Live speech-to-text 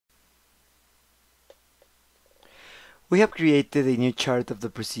We have created a new chart of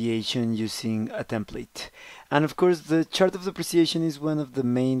depreciation using a template. And of course, the chart of depreciation is one of the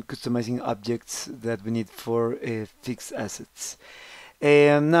main customizing objects that we need for fixed assets.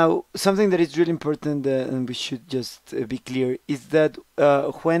 Now, something that is really important and we should just be clear is that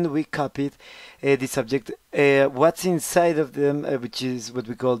when we copied this object, what's inside of them, which is what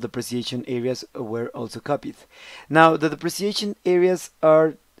we call depreciation areas, were also copied. Now, the depreciation areas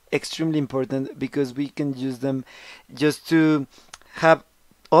are extremely important because we can use them just to have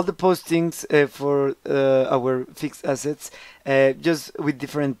all the postings for our fixed assets just with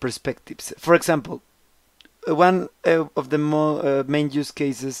different perspectives. For example, one of the main use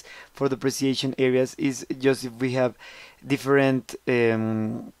cases for depreciation areas is just if we have different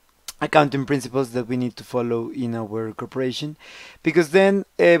accounting principles that we need to follow in our corporation, because then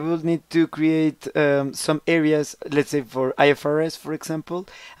we'll need to create some areas, let's say for IFRS, for example,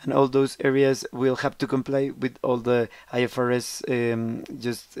 and all those areas will have to comply with all the IFRS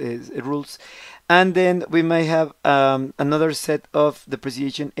rules. And then we might have another set of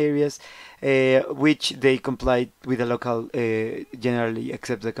depreciation areas which they comply with a local generally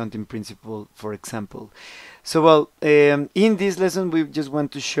accepted accounting principle, for example. So, well, in this lesson, we just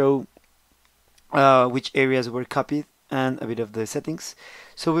want to show which areas were copied and a bit of the settings.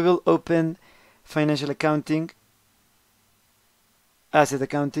 So we will open financial accounting, asset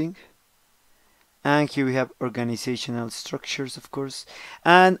accounting, and here we have organizational structures, of course.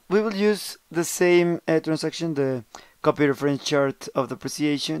 And we will use the same transaction, the copy reference chart of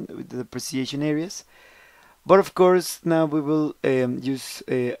depreciation with the depreciation areas. But of course, now we will use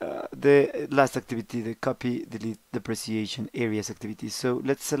the last activity, the copy delete depreciation areas activity. So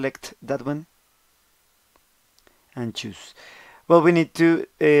let's select that one and choose. Well, we need to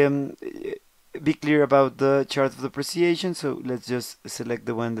be clear about the chart of depreciation, so let's just select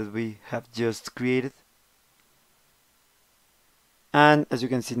the one that we have just created. And as you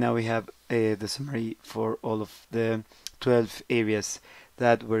can see, now we have the summary for all of the 12 areas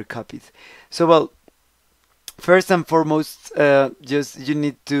that were copied. So, well, first and foremost, just you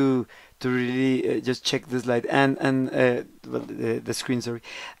need to really just check the slide and well, the screen, sorry,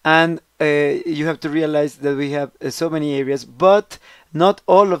 and you have to realize that we have so many areas, but not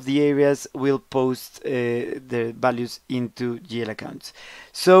all of the areas will post their values into GL accounts.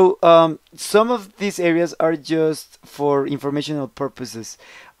 So some of these areas are just for informational purposes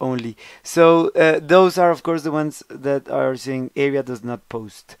only. So those are, of course, the ones that are saying area does not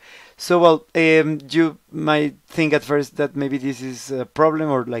post. So, well, you might think at first that maybe this is a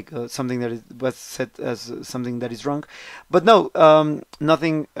problem or like something that was set as something that is wrong. But no,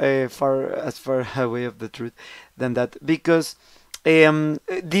 nothing as far away of the truth than that, because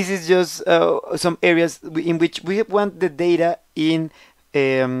this is just some areas in which we want the data in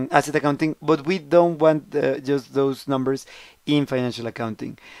asset accounting, but we don't want just those numbers in financial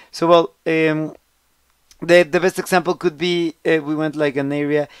accounting. So, well, the best example could be we want like an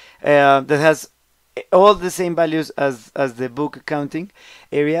area that has all the same values as the book accounting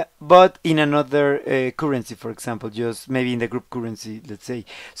area, but in another currency, for example, just maybe in the group currency, let's say.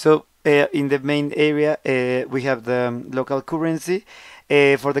 So in the main area, we have the local currency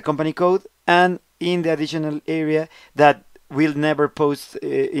for the company code, and in the additional area that will never post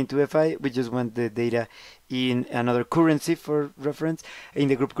into FI, we just want the data in another currency for reference in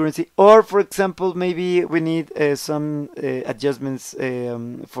the group currency. Or for example, maybe we need some adjustments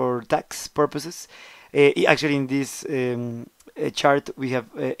for tax purposes. Actually, in this chart we have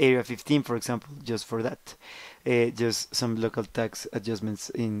area 15, for example, just for that, just some local tax adjustments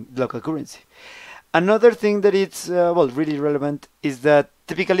in local currency. Another thing that it's well, really relevant is that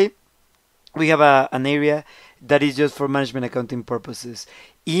typically we have an area that is just for management accounting purposes.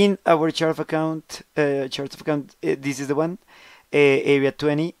 In our chart of account, this is the one, area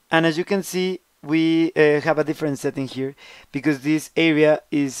 20. And as you can see, we have a different setting here because this area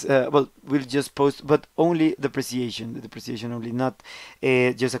is, well, we'll just post, but only depreciation, the depreciation only, not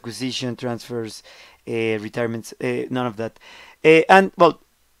just acquisition, transfers, retirements, none of that. And well,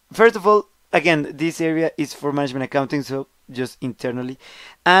 first of all, again, this area is for management accounting, so just internally.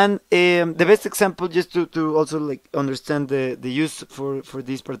 And the best example, just to also like understand the use for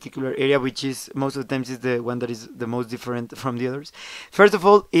this particular area, which is most of the times is the one that is the most different from the others. First of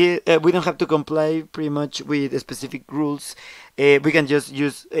all, we don't have to comply pretty much with specific rules. We can just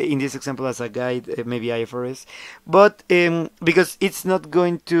use in this example as a guide, maybe IFRS, but because it's not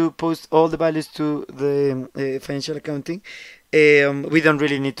going to post all the values to the financial accounting, we don't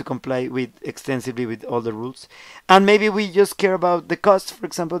really need to comply with extensively with all the rules. And maybe we just care about the cost, for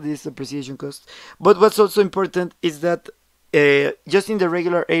example, this depreciation cost. But what's also important is that just in the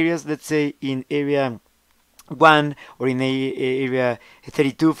regular areas, let's say in area one, or in area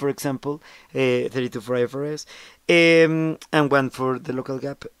 32, for example, 32 for IFRS, and one for the local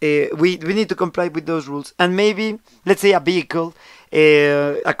gap. We need to comply with those rules, and maybe let's say a vehicle,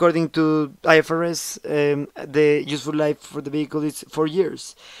 according to IFRS, the useful life for the vehicle is 4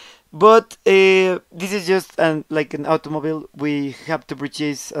 years. But this is just like an automobile we have to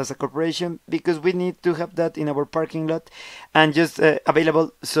purchase as a corporation, because we need to have that in our parking lot and just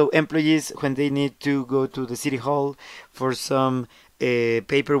available, so employees, when they need to go to the city hall for some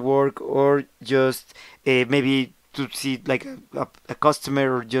paperwork, or just maybe to see like a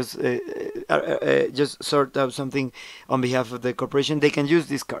customer, or just sort out something on behalf of the corporation, they can use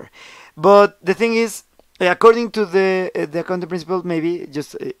this car. But the thing is, according to the accounting principle, maybe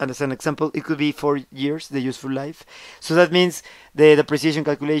just as an example, it could be 4 years, the useful life. So that means the depreciation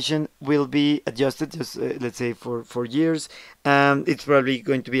calculation will be adjusted, just let's say for 4 years. It's probably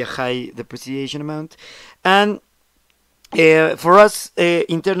going to be a high depreciation amount. And for us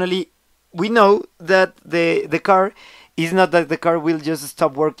internally, we know that the car is not that the car will just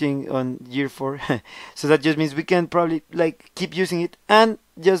stop working on year 4. So that just means we can probably like keep using it. And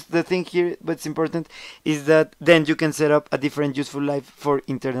just the thing here, what's important, is that then you can set up a different useful life for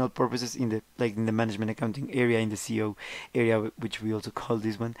internal purposes in the management accounting area, in the CO area, which we also call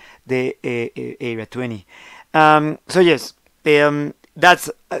this one the area 20. So yes, that's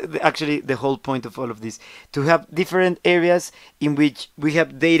actually the whole point of all of this, to have different areas in which we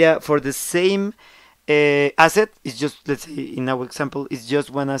have data for the same asset. It's just, let's say in our example, it's just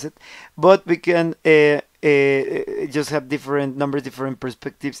one asset, but we can just have different numbers, different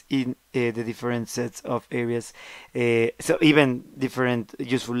perspectives in the different sets of areas. So even different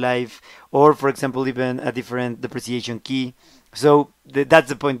useful life, or for example, even a different depreciation key. So that's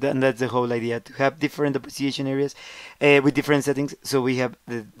the point, and that's the whole idea, to have different depreciation areas with different settings. So we have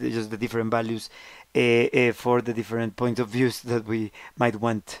just the different values for the different points of views that we might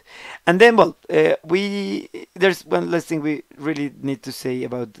want. And then, well, there's one last thing we really need to say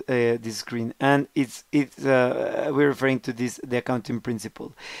about this screen, and it's we're referring to the accounting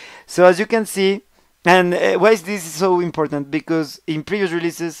principle. So as you can see, and why is this so important? Because in previous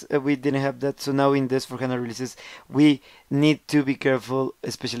releases we didn't have that. So now in this for HANA releases we need to be careful,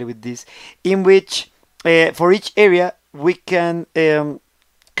 especially with this, in which for each area we can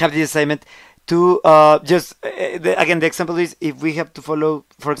have the assignment to again, the example is if we have to follow,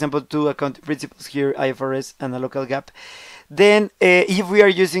 for example, two accounting principles here, IFRS and a local gap. Then if we are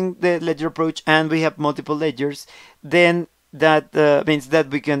using the ledger approach and we have multiple ledgers, then that means that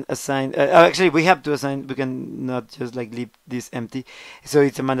we can assign, actually we have to assign, we can not just like leave this empty, so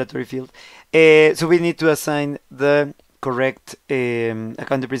it's a mandatory field. So we need to assign the correct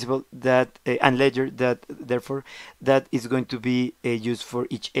accounting principle that and ledger that therefore that is going to be used for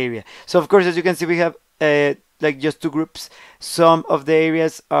each area. So of course, as you can see, we have like just two groups. Some of the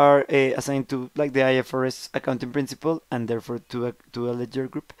areas are assigned to like the IFRS accounting principle and therefore to a ledger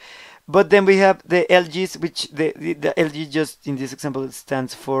group. But then we have the LGs, which the LG just in this example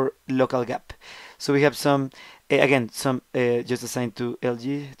stands for local gap. So we have some, again, some just assigned to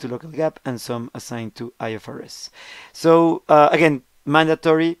LG, to local gap, and some assigned to IFRS. So again,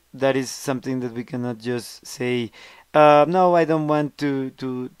 mandatory, that is something that we cannot just say, no, I don't want to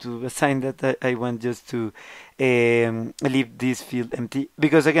assign that. I want just to leave this field empty,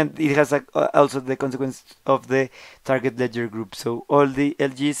 because again, it has also the consequence of the target ledger group. So all the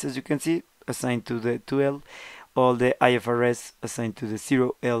LGs, as you can see, assigned to the 2L, all the IFRS assigned to the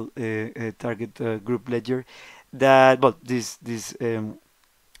 0L target group ledger. That, well, this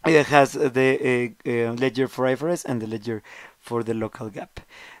it has the ledger for IFRS and the ledger for the local gap.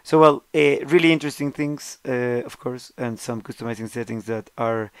 So, well, really interesting things, of course, and some customizing settings that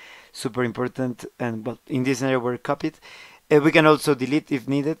are super important. And, well, in this scenario, were copied. We can also delete if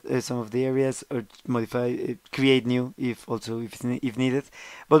needed some of the areas, or modify, create new if needed.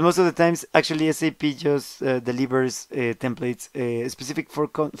 But most of the times, actually, SAP just delivers templates specific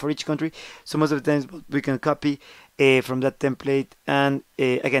for each country. So most of the times we can copy from that template, and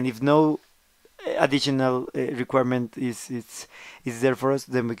again, if no additional requirement is there for us,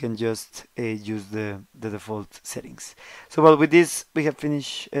 then we can just use the default settings. So, well, with this we have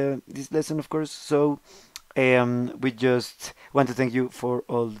finished this lesson, of course. So we just want to thank you for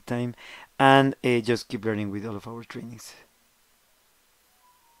all the time, and just keep learning with all of our trainings.